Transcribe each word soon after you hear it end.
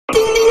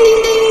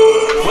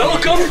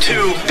Welcome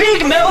to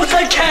Big Mouth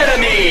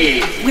Academy,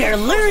 where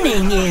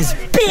learning is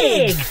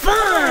big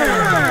fun.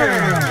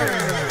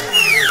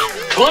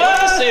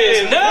 Class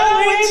is now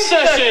in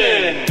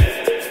session.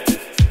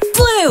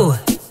 Blue,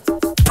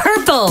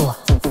 purple,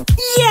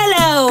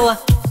 yellow.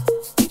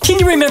 Can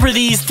you remember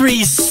these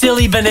three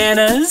silly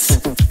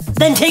bananas?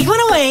 Then take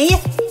one away.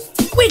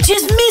 Which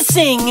is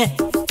missing?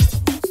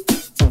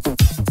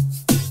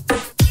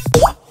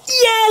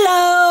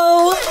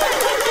 Yellow.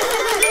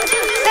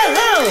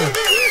 Hello.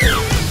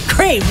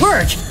 Great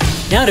work.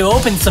 Now to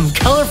open some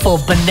colorful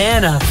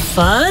banana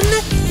fun.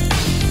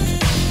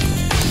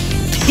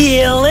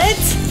 Peel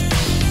it.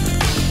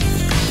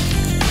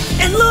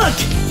 And look,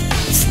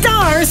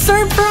 star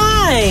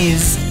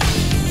surprise.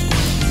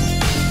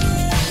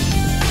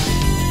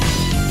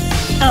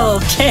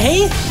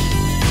 Okay.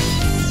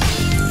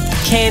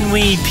 Can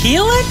we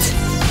peel it?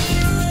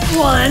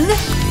 1,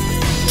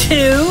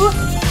 2.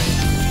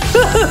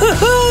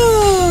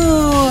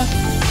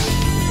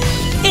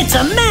 It's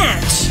a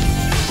match.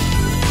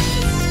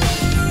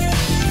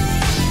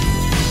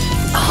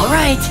 All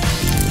right.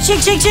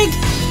 Shake, shake, shake.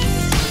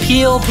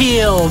 Peel,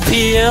 peel,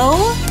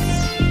 peel.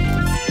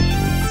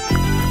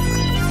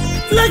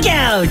 Look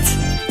out!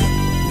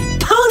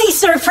 Pony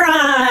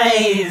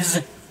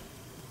surprise!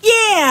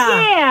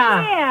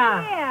 Yeah!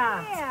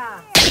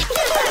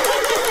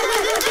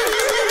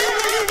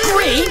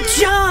 Great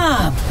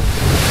job!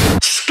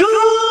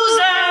 School's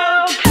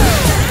out.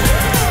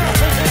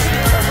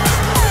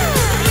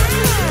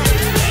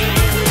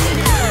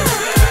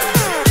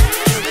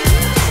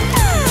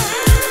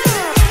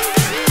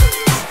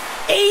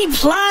 A+,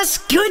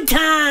 good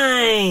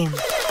time!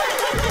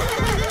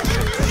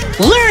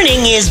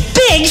 Learning is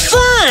big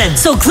fun!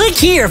 So click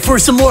here for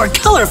some more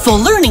colorful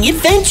learning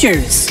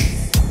adventures.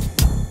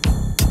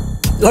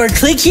 Or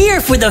click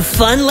here for the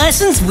fun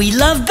lessons we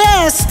love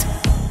best.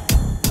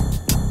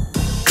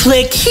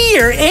 Click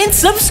here and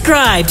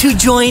subscribe to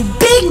join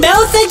Big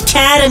Mouth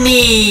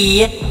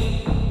Academy.